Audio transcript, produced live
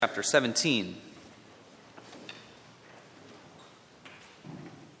Chapter 17.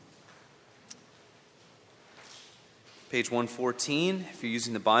 Page 114, if you're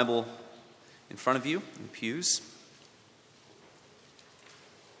using the Bible in front of you in the pews.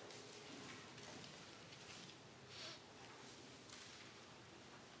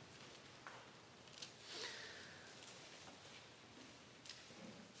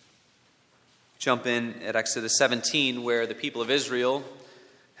 Jump in at Exodus 17, where the people of Israel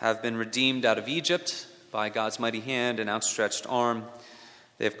have been redeemed out of Egypt by God's mighty hand and outstretched arm.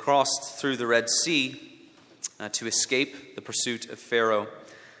 They have crossed through the Red Sea to escape the pursuit of Pharaoh.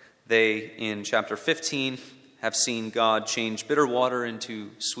 They, in chapter 15, have seen God change bitter water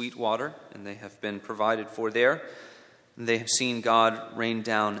into sweet water, and they have been provided for there. And they have seen God rain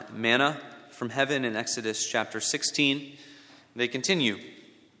down manna from heaven in Exodus chapter 16. They continue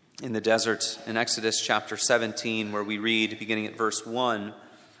in the desert in Exodus chapter 17, where we read, beginning at verse 1,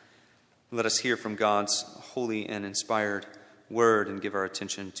 let us hear from God's holy and inspired word and give our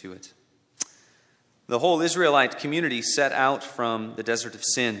attention to it. The whole Israelite community set out from the desert of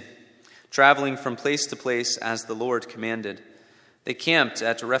Sin, traveling from place to place as the Lord commanded. They camped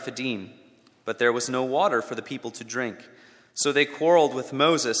at Rephidim, but there was no water for the people to drink. So they quarreled with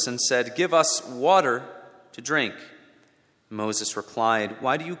Moses and said, "Give us water to drink." Moses replied,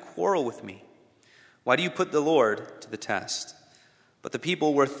 "Why do you quarrel with me? Why do you put the Lord to the test?" But the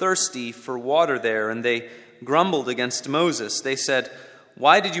people were thirsty for water there, and they grumbled against Moses. They said,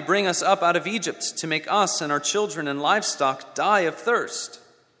 "Why did you bring us up out of Egypt to make us and our children and livestock die of thirst?"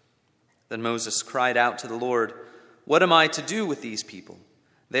 Then Moses cried out to the Lord, "What am I to do with these people?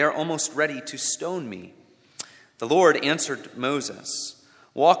 They are almost ready to stone me." The Lord answered Moses,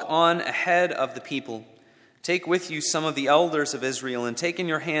 "Walk on ahead of the people. Take with you some of the elders of Israel, and take in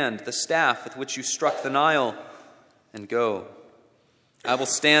your hand the staff with which you struck the Nile, and go. I will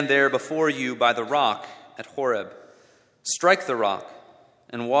stand there before you by the rock at Horeb. Strike the rock,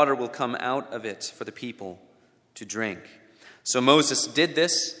 and water will come out of it for the people to drink." So Moses did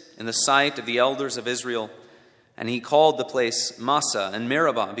this in the sight of the elders of Israel, and he called the place Massah and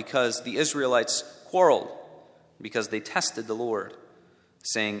Meribah, because the Israelites quarreled, because they tested the Lord,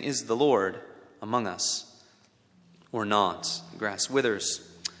 saying, "Is the Lord among us or not?" The grass withers,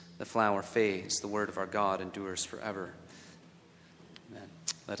 the flower fades, the word of our God endures forever. Amen.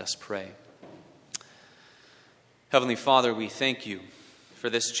 Let us pray. Heavenly Father, we thank you for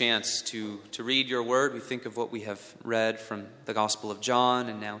this chance to read your word. We think of what we have read from the Gospel of John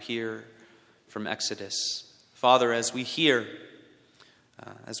and now hear from Exodus. Father, as we hear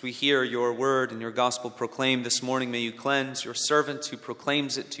your word and your gospel proclaimed this morning, may you cleanse your servant who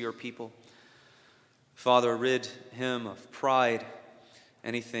proclaims it to your people. Father, rid him of pride,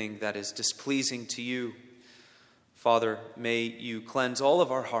 anything that is displeasing to you. Father, may you cleanse all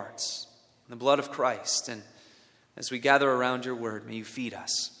of our hearts in the blood of Christ. And as we gather around your word, may you feed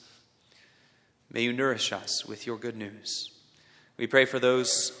us. May you nourish us with your good news. We pray for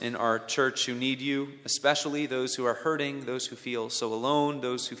those in our church who need you, especially those who are hurting, those who feel so alone,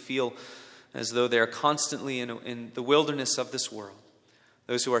 those who feel as though they are constantly in the wilderness of this world.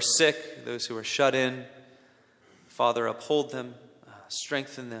 Those who are sick, those who are shut in. Father, uphold them,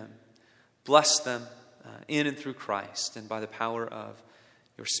 strengthen them, bless them in and through Christ and by the power of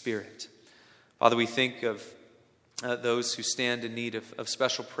your Spirit. Father, we think of those who stand in need of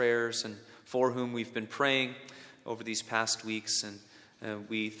special prayers and for whom we've been praying over these past weeks. And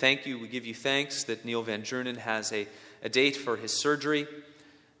we thank you, we give you thanks that Neil Van Journen has a date for his surgery,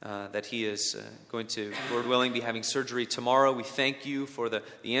 that he is going to, Lord willing, be having surgery tomorrow. We thank you for the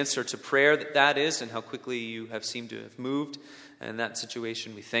answer to prayer that is and how quickly you have seemed to have moved in that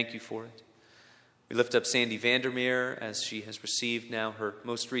situation. We thank you for it. We lift up Sandy Vandermeer as she has received now her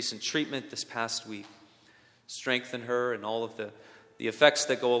most recent treatment this past week. Strengthen her and all of the effects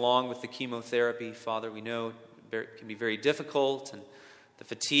that go along with the chemotherapy. Father, we know it can be very difficult, and the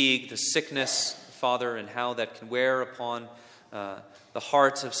fatigue, the sickness, Father, and how that can wear upon the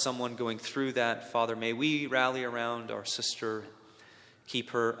heart of someone going through that. Father, may we rally around our sister, keep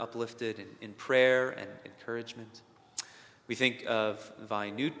her uplifted in prayer and encouragement. We think of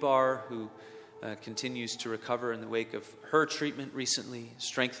Vi Nutbar, who continues to recover in the wake of her treatment recently.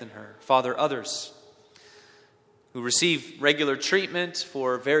 Strengthen her. Father, others who receive regular treatment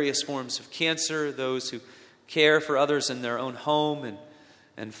for various forms of cancer, those who care for others in their own home,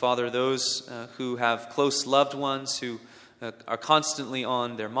 and Father, those who have close loved ones who are constantly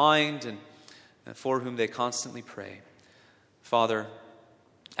on their mind and for whom they constantly pray. Father,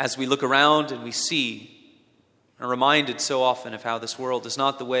 as we look around and we see, are reminded so often of how this world is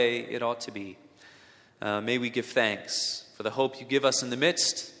not the way it ought to be, may we give thanks for for the hope you give us in the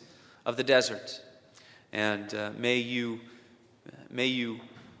midst of the desert. And may you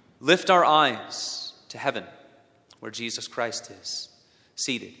lift our eyes to heaven, where Jesus Christ is,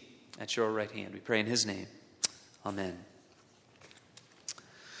 seated at your right hand. We pray in his name. Amen.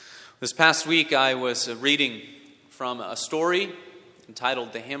 This past week I was reading from a story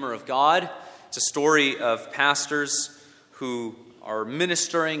entitled The Hammer of God. It's a story of pastors who are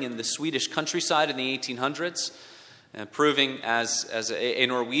ministering in the Swedish countryside in the 1800s, and proving as a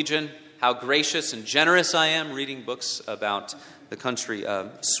Norwegian how gracious and generous I am reading books about the country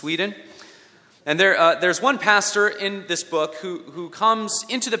of Sweden. And there's one pastor in this book who comes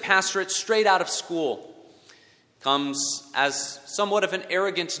into the pastorate straight out of school. Comes as somewhat of an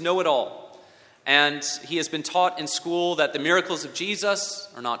arrogant know-it-all. And he has been taught in school that the miracles of Jesus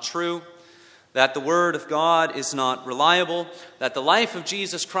are not true, that the Word of God is not reliable, that the life of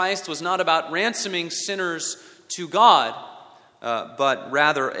Jesus Christ was not about ransoming sinners to God, but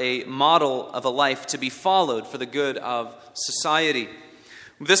rather a model of a life to be followed for the good of society.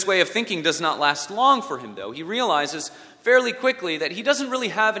 This way of thinking does not last long for him, though. He realizes fairly quickly that he doesn't really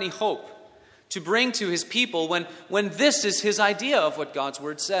have any hope to bring to his people when this is his idea of what God's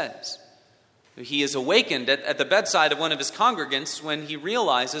Word says. He is awakened at the bedside of one of his congregants when he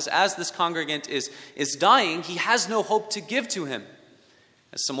realizes, as this congregant is dying, he has no hope to give to him.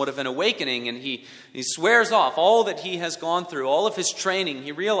 It's somewhat of an awakening, and he swears off all that he has gone through, all of his training.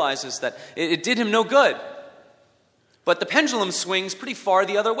 He realizes that it did him no good. But the pendulum swings pretty far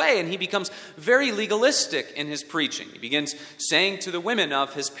the other way, and he becomes very legalistic in his preaching. He begins saying to the women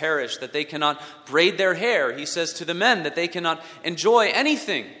of his parish that they cannot braid their hair. He says to the men that they cannot enjoy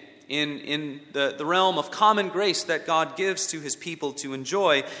anything in the realm of common grace that God gives to his people to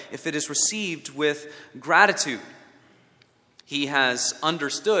enjoy if it is received with gratitude. He has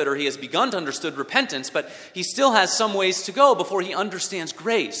understood, or he has begun to understand repentance, but he still has some ways to go before he understands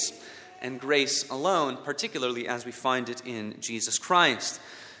grace. And grace alone, particularly as we find it in Jesus Christ.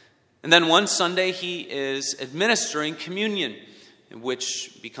 And then one Sunday he is administering communion,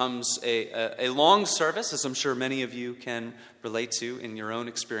 which becomes a long service, as I'm sure many of you can relate to in your own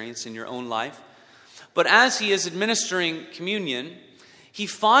experience, in your own life. But as he is administering communion, he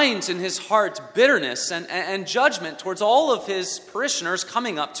finds in his heart bitterness and judgment towards all of his parishioners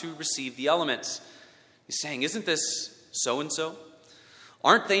coming up to receive the elements. He's saying, isn't this so-and-so?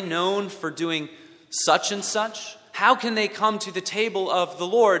 Aren't they known for doing such and such? How can they come to the table of the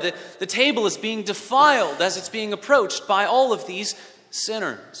Lord? The table is being defiled as it's being approached by all of these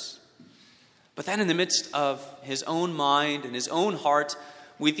sinners. But then in the midst of his own mind and his own heart,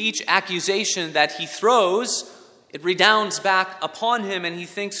 with each accusation that he throws, it redounds back upon him, and he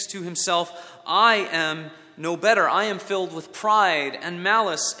thinks to himself, I am no better. I am filled with pride and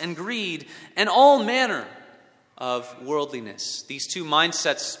malice and greed and all manner of worldliness. These two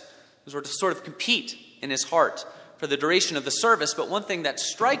mindsets sort of compete in his heart for the duration of the service. But one thing that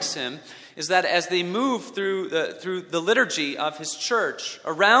strikes him is that as they move through the liturgy of his church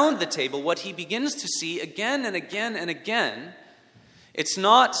around the table, what he begins to see again and again and again, it's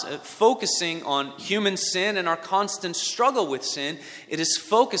not focusing on human sin and our constant struggle with sin. It is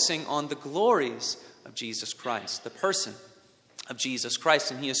focusing on the glories of Jesus Christ, the person of Jesus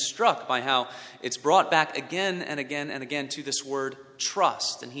Christ. And he is struck by how it's brought back again and again and again to this word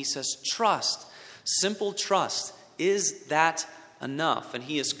trust. And he says, trust, simple trust, is that enough? And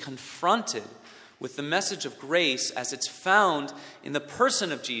he is confronted with the message of grace as it's found in the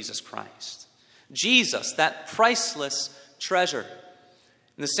person of Jesus Christ. Jesus, that priceless treasure.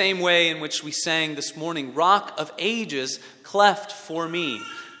 In the same way in which we sang this morning, Rock of Ages, cleft for me.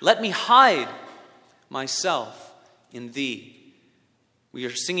 Let me hide myself in thee. We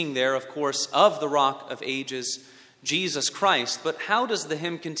are singing there, of course, of the Rock of Ages, Jesus Christ. But how does the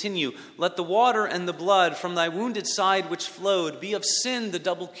hymn continue? Let the water and the blood from thy wounded side which flowed be of sin the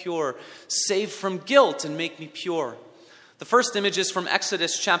double cure. Save from guilt and make me pure. The first image is from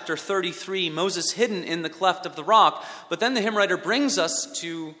Exodus chapter 33, Moses hidden in the cleft of the rock. But then the hymn writer brings us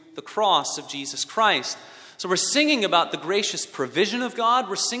to the cross of Jesus Christ. So we're singing about the gracious provision of God.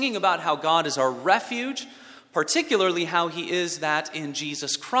 We're singing about how God is our refuge, particularly how he is that in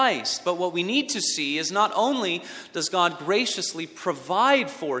Jesus Christ. But what we need to see is not only does God graciously provide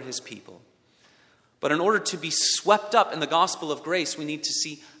for his people, but in order to be swept up in the gospel of grace, we need to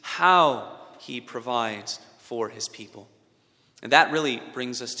see how he provides for his people. And that really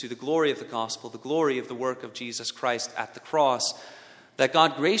brings us to the glory of the gospel, the glory of the work of Jesus Christ at the cross, that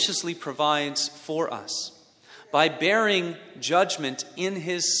God graciously provides for us by bearing judgment in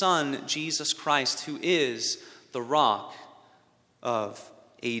his Son, Jesus Christ, who is the Rock of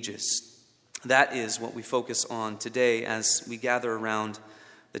Ages. That is what we focus on today as we gather around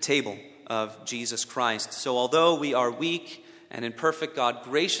the table of Jesus Christ. So although we are weak and imperfect, God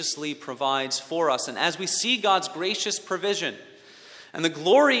graciously provides for us. And as we see God's gracious provision and the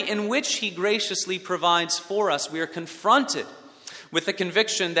glory in which He graciously provides for us, we are confronted with the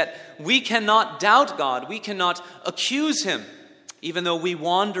conviction that we cannot doubt God, we cannot accuse Him, even though we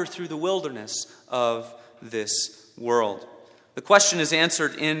wander through the wilderness of this world. The question is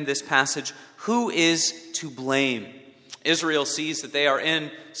answered in this passage: who is to blame? Israel sees that they are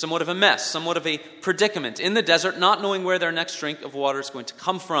in somewhat of a mess, somewhat of a predicament in the desert, not knowing where their next drink of water is going to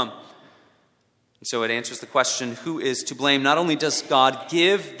come from. And so it answers the question, who is to blame? Not only does God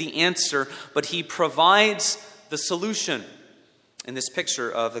give the answer, but He provides the solution in this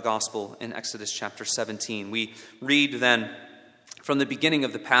picture of the gospel in Exodus chapter 17. We read then from the beginning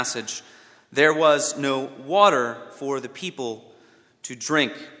of the passage, there was no water for the people to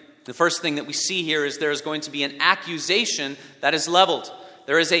drink. The first thing that we see here is there is going to be an accusation that is leveled.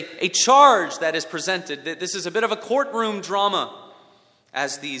 There is a charge that is presented. This is a bit of a courtroom drama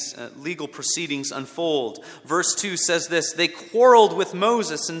as these legal proceedings unfold. Verse 2 says this: they quarreled with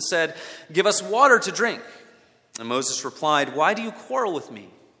Moses and said, "Give us water to drink." And Moses replied, "Why do you quarrel with me?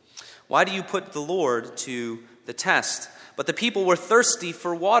 Why do you put the Lord to the test?" But the people were thirsty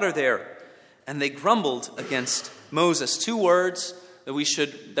for water there, and they grumbled against Moses. Two words that we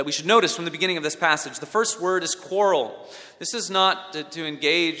should notice from the beginning of this passage. The first word is quarrel. This is not to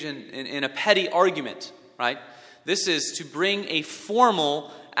engage in a petty argument, right? This is to bring a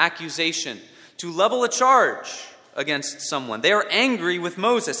formal accusation, to level a charge against someone. They are angry with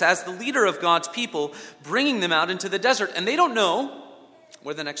Moses as the leader of God's people, bringing them out into the desert, and they don't know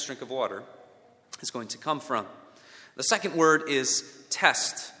where the next drink of water is going to come from. The second word is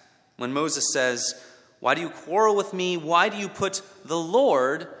test. When Moses says, "Why do you quarrel with me? Why do you put the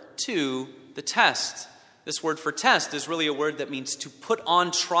Lord to the test?" This word for test is really a word that means to put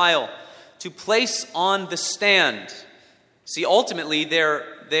on trial, to place on the stand. See, ultimately, they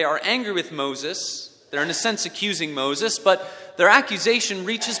are angry with Moses. They're in a sense accusing Moses, but their accusation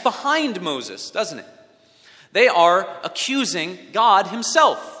reaches behind Moses, doesn't it? They are accusing God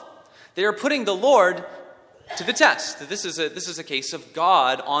Himself. They are putting the Lord to the test. This is a case of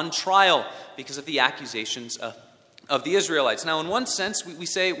God on trial because of the accusations of the Israelites. Now, in one sense, we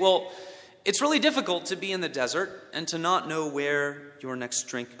say, well, it's really difficult to be in the desert and to not know where your next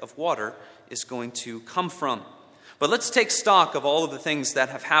drink of water is going to come from. But let's take stock of all of the things that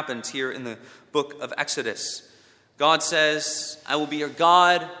have happened here in the book of Exodus. God says, "I will be your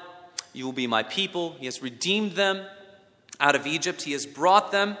God, you will be my people." He has redeemed them out of Egypt. He has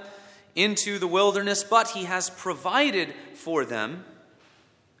brought them into the wilderness, but He has provided for them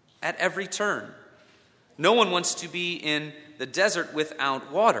at every turn. No one wants to be in the desert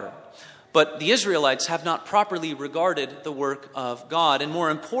without water. But the Israelites have not properly regarded the work of God. And more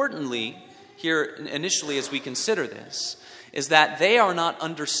importantly, here initially as we consider this, is that they are not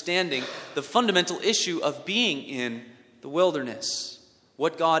understanding the fundamental issue of being in the wilderness,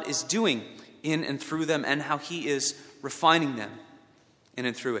 what God is doing in and through them, and how He is refining them in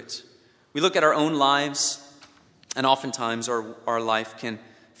and through it. We look at our own lives, and oftentimes our life can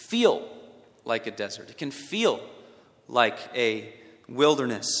feel like a desert. It can feel like a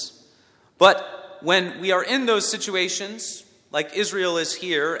wilderness. But when we are in those situations, like Israel is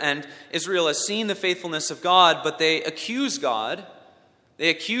here, and Israel has seen the faithfulness of God, but they accuse God. They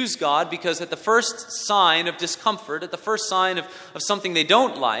accuse God because at the first sign of discomfort, at the first sign of something they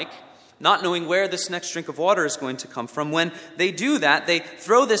don't like, not knowing where this next drink of water is going to come from, when they do that, they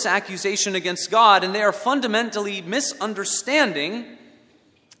throw this accusation against God, and they are fundamentally misunderstanding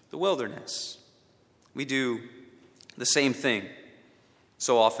the wilderness. We do the same thing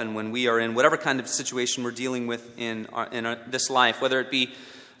so often when we are in whatever kind of situation we're dealing with in this life, whether it be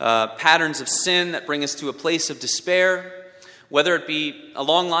patterns of sin that bring us to a place of despair, whether it be a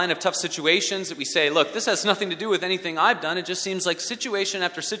long line of tough situations that we say, look, this has nothing to do with anything I've done. It just seems like situation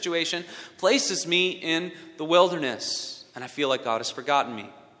after situation places me in the wilderness, and I feel like God has forgotten me.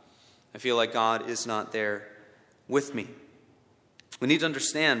 I feel like God is not there with me. We need to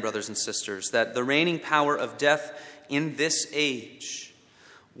understand, brothers and sisters, that the reigning power of death in this age,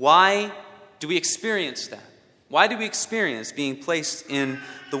 why do we experience that? Why do we experience being placed in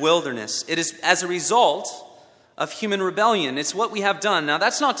the wilderness? It is as a result of human rebellion. It's what we have done. Now,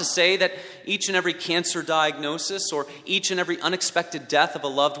 that's not to say that each and every cancer diagnosis or each and every unexpected death of a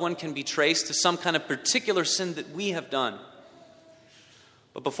loved one can be traced to some kind of particular sin that we have done.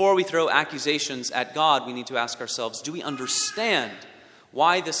 But before we throw accusations at God, we need to ask ourselves, do we understand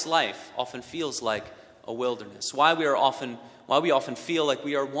why this life often feels like a wilderness? Why we often feel like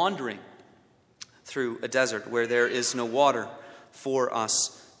we are wandering through a desert where there is no water for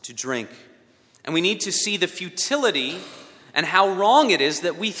us to drink. And we need to see the futility and how wrong it is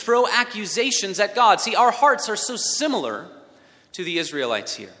that we throw accusations at God. See, our hearts are so similar to the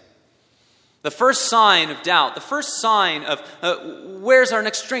Israelites here. The first sign of doubt, the first sign of where's our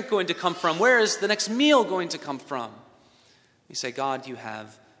next drink going to come from? Where is the next meal going to come from? You say, God, you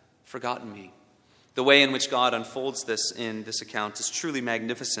have forgotten me. The way in which God unfolds this in this account is truly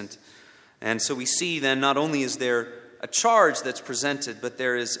magnificent. And so we see then not only is there a charge that's presented, but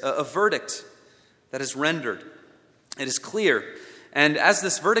there is a verdict that is rendered. It is clear. And as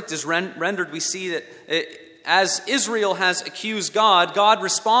this verdict is rendered, we see that as Israel has accused God, God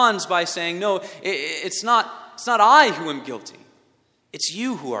responds by saying, no, it's not I who am guilty. It's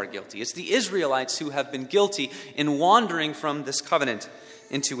you who are guilty. It's the Israelites who have been guilty in wandering from this covenant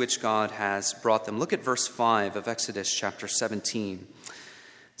into which God has brought them. Look at verse 5 of Exodus chapter 17.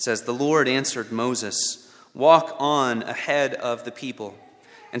 It says, "The Lord answered Moses, 'Walk on ahead of the people,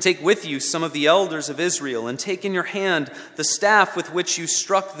 and take with you some of the elders of Israel, and take in your hand the staff with which you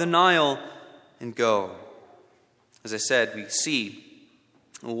struck the Nile, and go.'" As I said,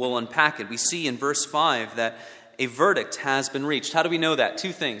 we'll unpack it. We see in verse 5 that a verdict has been reached. How do we know that?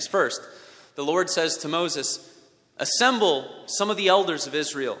 Two things. First, the Lord says to Moses, "Assemble some of the elders of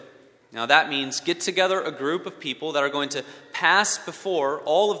Israel." Now that means get together a group of people that are going to pass before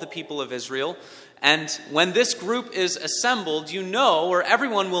all of the people of Israel. And when this group is assembled, you know, or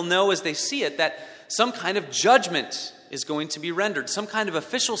everyone will know as they see it, that some kind of judgment is going to be rendered. Some kind of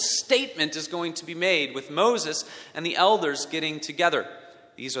official statement is going to be made with Moses and the elders getting together.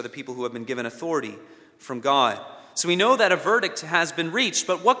 These are the people who have been given authority from God. So we know that a verdict has been reached,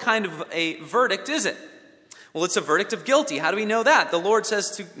 but what kind of a verdict is it? Well, it's a verdict of guilty. How do we know that? The Lord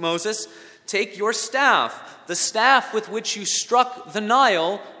says to Moses, "Take your staff, the staff with which you struck the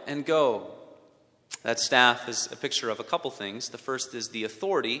Nile, and go." That staff is a picture of a couple things. The first is the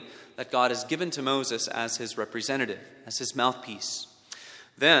authority that God has given to Moses as his representative, as his mouthpiece.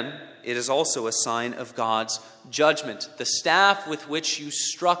 Then it is also a sign of God's judgment. The staff with which you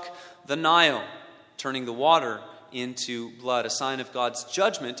struck the Nile, turning the water into blood, a sign of God's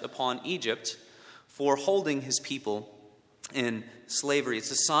judgment upon Egypt for holding his people in slavery.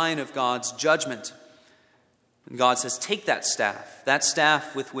 It's a sign of God's judgment. And God says, take that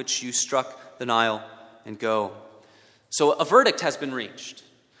staff with which you struck the Nile, and go. So a verdict has been reached.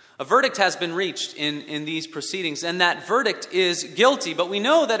 A verdict has been reached in these proceedings, and that verdict is guilty. But we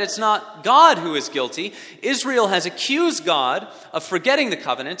know that it's not God who is guilty. Israel has accused God of forgetting the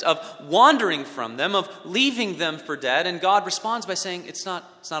covenant, of wandering from them, of leaving them for dead, and God responds by saying, it's not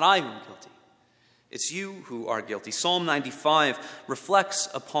I who am guilty. It's you who are guilty. Psalm 95 reflects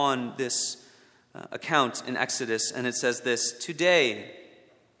upon this account in Exodus, and it says this, "Today,"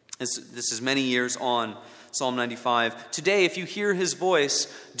 this is many years on, Psalm 95, "Today, if you hear his voice,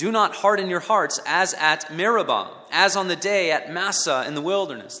 do not harden your hearts as at Meribah, as on the day at Massah in the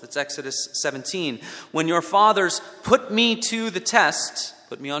wilderness." That's Exodus 17. "When your fathers put me to the test,"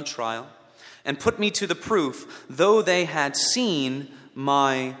 put me on trial, "and put me to the proof, though they had seen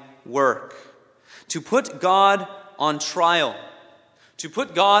my work." To put God on trial. To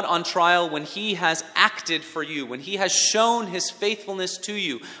put God on trial when he has acted for you, when he has shown his faithfulness to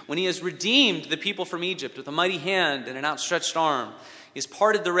you, when he has redeemed the people from Egypt with a mighty hand and an outstretched arm. He has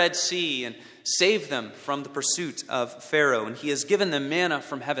parted the Red Sea and saved them from the pursuit of Pharaoh. And he has given them manna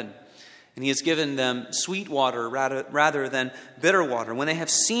from heaven. And he has given them sweet water rather than bitter water. When they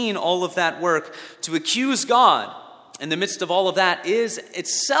have seen all of that work, to accuse God in the midst of all of that is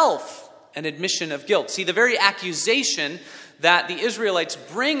itself an admission of guilt. See, the very accusation that the Israelites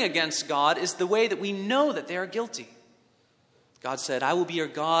bring against God is the way that we know that they are guilty. God said, "I will be your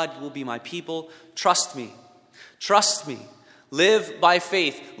God, you will be my people. Trust me. Trust me. Live by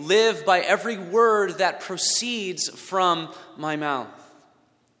faith. Live by every word that proceeds from my mouth."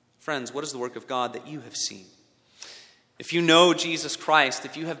 Friends, what is the work of God that you have seen? If you know Jesus Christ,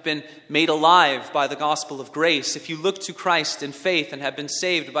 if you have been made alive by the gospel of grace, if you look to Christ in faith and have been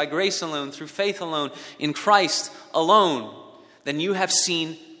saved by grace alone, through faith alone, in Christ alone, then you have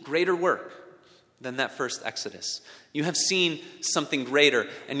seen greater work than that first Exodus. You have seen something greater,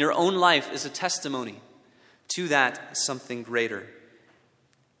 and your own life is a testimony to that something greater.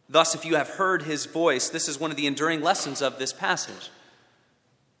 Thus, if you have heard his voice, this is one of the enduring lessons of this passage.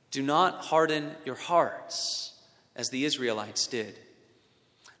 Do not harden your hearts as the Israelites did.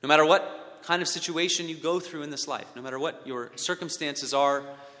 No matter what kind of situation you go through in this life, no matter what your circumstances are,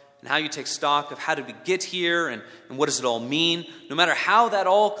 and how you take stock of how did we get here and what does it all mean, no matter how that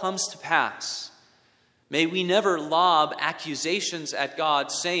all comes to pass, may we never lob accusations at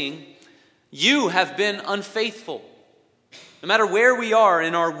God saying You have been unfaithful. No matter where we are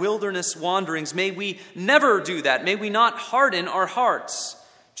in our wilderness wanderings, may we never do that. May we not harden our hearts,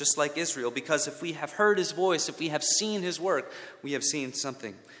 just like Israel, because if we have heard his voice, if we have seen his work, we have seen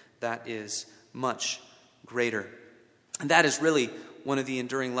something that is much greater. And that is really one of the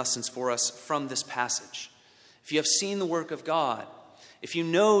enduring lessons for us from this passage. If you have seen the work of God, if you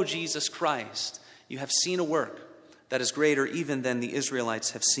know Jesus Christ, you have seen a work that is greater even than the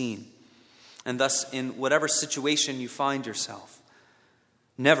Israelites have seen. And thus, in whatever situation you find yourself,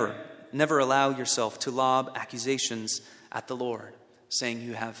 never allow yourself to lob accusations at the Lord, saying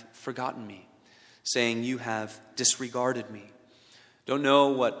you have forgotten me, saying you have disregarded me. Don't know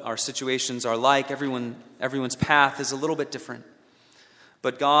what our situations are like. Everyone's path is a little bit different.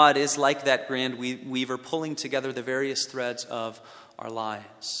 But God is like that grand weaver, pulling together the various threads of our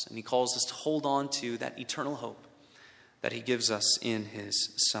lives. And he calls us to hold on to that eternal hope that he gives us in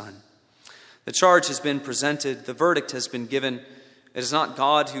his Son. The charge has been presented. The verdict has been given. It is not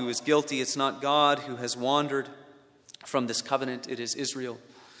God who is guilty. It's not God who has wandered from this covenant. It is Israel.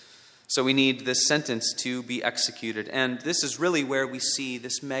 So we need this sentence to be executed. And this is really where we see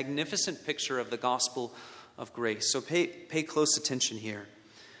this magnificent picture of the gospel of grace. So pay close attention here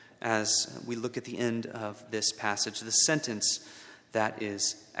as we look at the end of this passage, the sentence that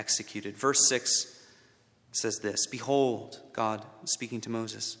is executed. Verse 6 says this, "Behold," God speaking to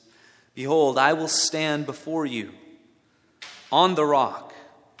Moses, "Behold, I will stand before you on the rock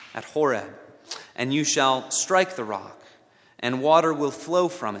at Horeb, and you shall strike the rock, and water will flow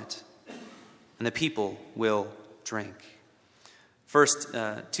from it, and the people will drink." First,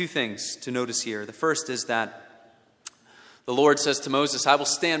 two things to notice here. The first is that the Lord says to Moses, "I will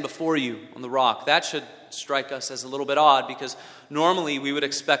stand before you on the rock." That should strike us as a little bit odd, because normally we would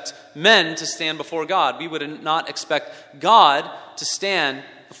expect men to stand before God. We would not expect God to stand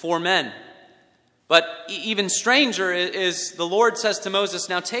before men. But even stranger is the Lord says to Moses,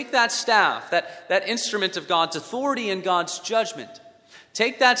 "Now take that staff, that instrument of God's authority and God's judgment.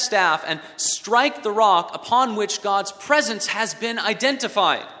 Take that staff and strike the rock upon which God's presence has been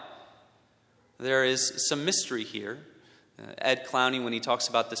identified." There is some mystery here. Ed Clowney, when he talks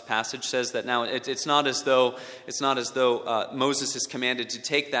about this passage, says that now it's not as though Moses is commanded to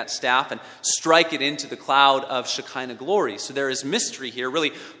take that staff and strike it into the cloud of Shekinah glory. So there is mystery here,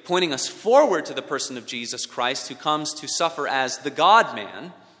 really pointing us forward to the person of Jesus Christ, who comes to suffer as the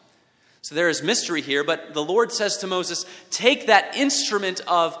God-man. So there is mystery here, but the Lord says to Moses, "Take that instrument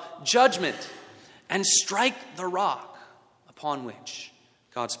of judgment and strike the rock upon which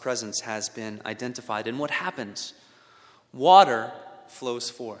God's presence has been identified." And what happens? Water flows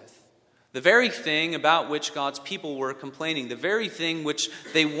forth. The very thing about which God's people were complaining, the very thing which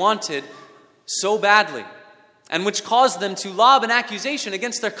they wanted so badly, and which caused them to lob an accusation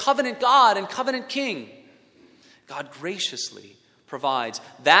against their covenant God and covenant king. God graciously provides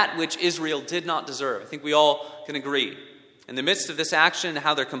that which Israel did not deserve. I think we all can agree. In the midst of this action,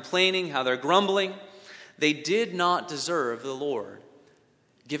 how they're complaining, how they're grumbling, they did not deserve the Lord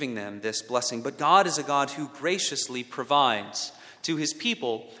giving them this blessing. But God is a God who graciously provides to his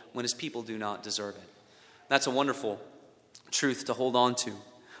people when his people do not deserve it. That's a wonderful truth to hold on to.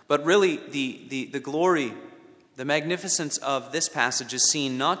 But really, the glory, the magnificence of this passage is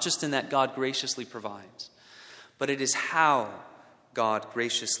seen not just in that God graciously provides, but it is how God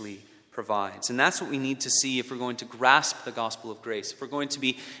graciously provides. And that's what we need to see if we're going to grasp the gospel of grace, if we're going to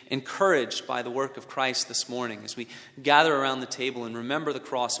be encouraged by the work of Christ this morning as we gather around the table and remember the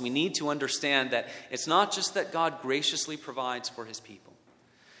cross. We need to understand that it's not just that God graciously provides for his people.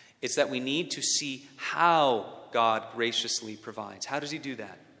 It's that we need to see how God graciously provides. How does he do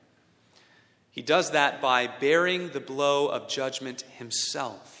that? He does that by bearing the blow of judgment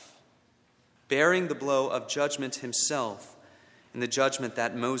himself. Bearing the blow of judgment himself in the judgment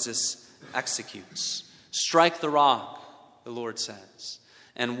that Moses executes. "Strike the rock," the Lord says,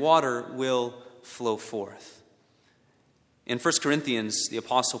 "and water will flow forth." In 1 Corinthians, the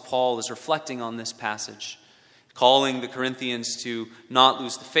Apostle Paul is reflecting on this passage, calling the Corinthians to not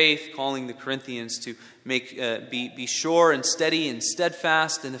lose the faith, calling the Corinthians to be sure and steady and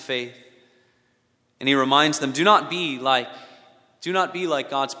steadfast in the faith. And he reminds them, do not be like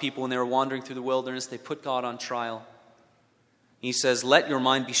God's people when they were wandering through the wilderness. They put God on trial. He says, "Let your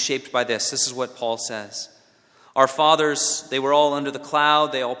mind be shaped by this." This is what Paul says. "Our fathers, they were all under the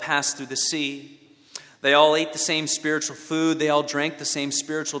cloud. They all passed through the sea. They all ate the same spiritual food. They all drank the same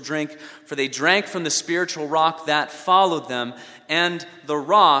spiritual drink. For they drank from the spiritual rock that followed them. And the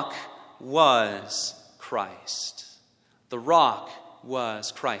rock was Christ." The rock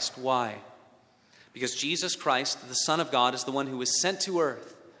was Christ. Why? Because Jesus Christ, the Son of God, is the one who was sent to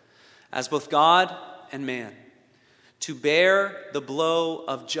earth as both God and man, to bear the blow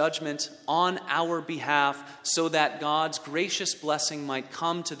of judgment on our behalf so that God's gracious blessing might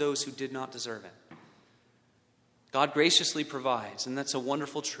come to those who did not deserve it. God graciously provides, and that's a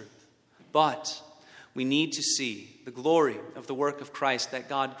wonderful truth. But we need to see the glory of the work of Christ that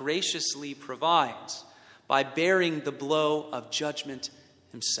God graciously provides by bearing the blow of judgment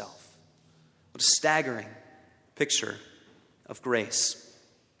himself. What a staggering picture of grace.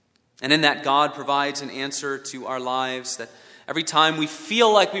 And in that, God provides an answer to our lives that every time we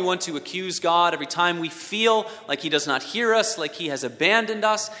feel like we want to accuse God, every time we feel like he does not hear us, like he has abandoned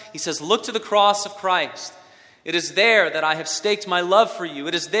us, he says, look to the cross of Christ. It is there that I have staked my love for you.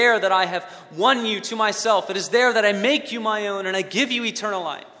 It is there that I have won you to myself. It is there that I make you my own and I give you eternal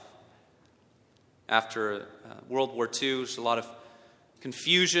life. After World War II, there's a lot of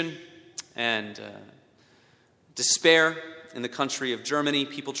confusion and despair in the country of Germany,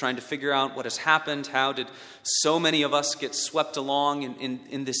 people trying to figure out what has happened. How did so many of us get swept along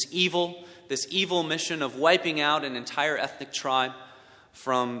in this evil mission of wiping out an entire ethnic tribe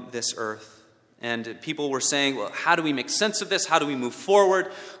from this earth? And people were saying, well, how do we make sense of this? How do we move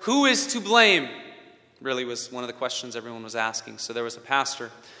forward? Who is to blame? Really was one of the questions everyone was asking. So there was a pastor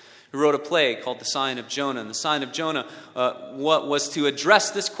who wrote a play called The Sign of Jonah. And The Sign of Jonah was to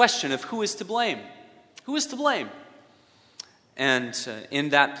address this question of who is to blame? Who is to blame? And in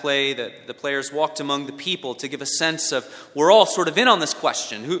that play, the players walked among the people to give a sense of, we're all sort of in on this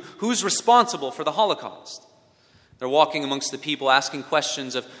question. Who's responsible for the Holocaust? They're walking amongst the people asking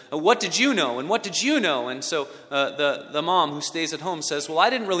questions of, what did you know? And what did you know? And so the mom who stays at home says, well, I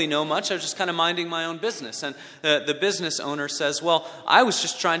didn't really know much. I was just kind of minding my own business. And the business owner says, well, I was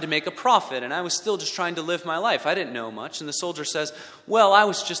just trying to make a profit. And I was still just trying to live my life. I didn't know much. And the soldier says, well, I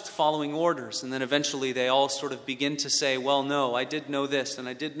was just following orders. And then eventually they all sort of begin to say, well, no, I did know this and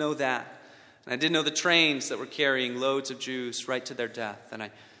I did know that. And I did know the trains that were carrying loads of Jews right to their death. And I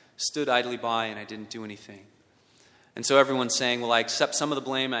stood idly by and I didn't do anything. And so everyone's saying, well, I accept some of the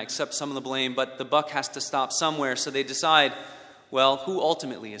blame, but the buck has to stop somewhere. So they decide, well, who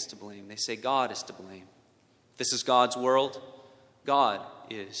ultimately is to blame? They say God is to blame. This is God's world. God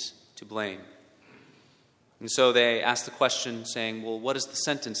is to blame. And so they ask the question saying, well, what is the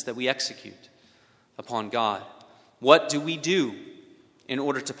sentence that we execute upon God? What do we do in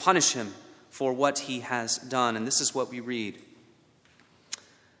order to punish him for what he has done? And this is what we read.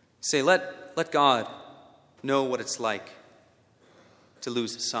 Say, let God know what it's like to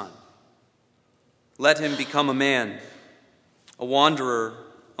lose a son. Let him become a man, a wanderer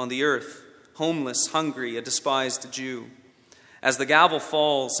on the earth, homeless, hungry, a despised Jew. As the gavel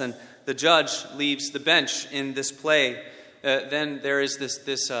falls and the judge leaves the bench in this play, then there is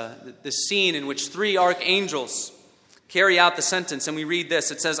this scene in which 3 archangels carry out the sentence, and we read this.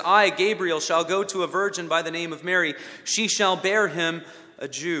 It says, I, Gabriel, shall go to a virgin by the name of Mary. She shall bear him a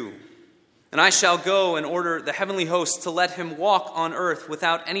Jew. And I shall go and order the heavenly host to let him walk on earth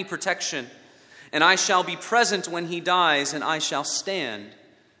without any protection. And I shall be present when he dies, and I shall stand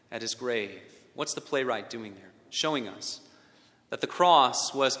at his grave. What's the playwright doing there? Showing us that the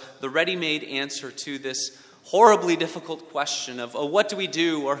cross was the ready-made answer to this horribly difficult question of what do we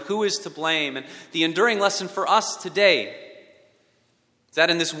do or who is to blame? And the enduring lesson for us today is that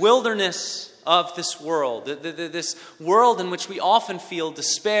in this wilderness of this world, this world in which we often feel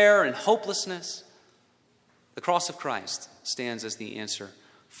despair and hopelessness, the cross of Christ stands as the answer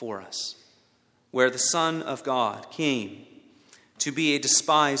for us, where the Son of God came to be a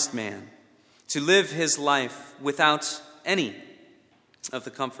despised man, to live his life without any of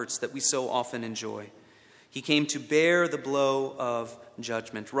the comforts that we so often enjoy. He came to bear the blow of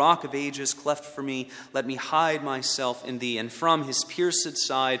judgment. Rock of ages, cleft for me, let me hide myself in thee. And from his pierced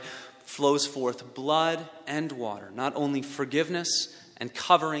side flows forth blood and water, not only forgiveness and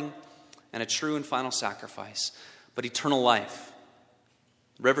covering and a true and final sacrifice, but eternal life.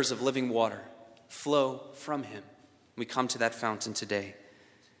 Rivers of living water flow from him. We come to that fountain today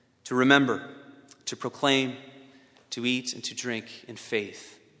to remember, to proclaim, to eat, and to drink in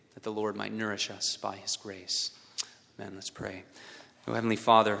faith that the Lord might nourish us by his grace. Amen. Let's pray. Oh, Heavenly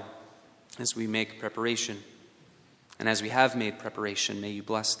Father, as we make preparation, and as we have made preparation, may you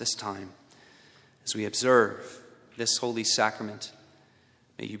bless this time. As we observe this holy sacrament,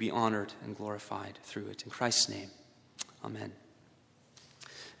 may you be honored and glorified through it. In Christ's name, amen.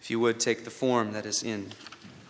 If you would take the form that is in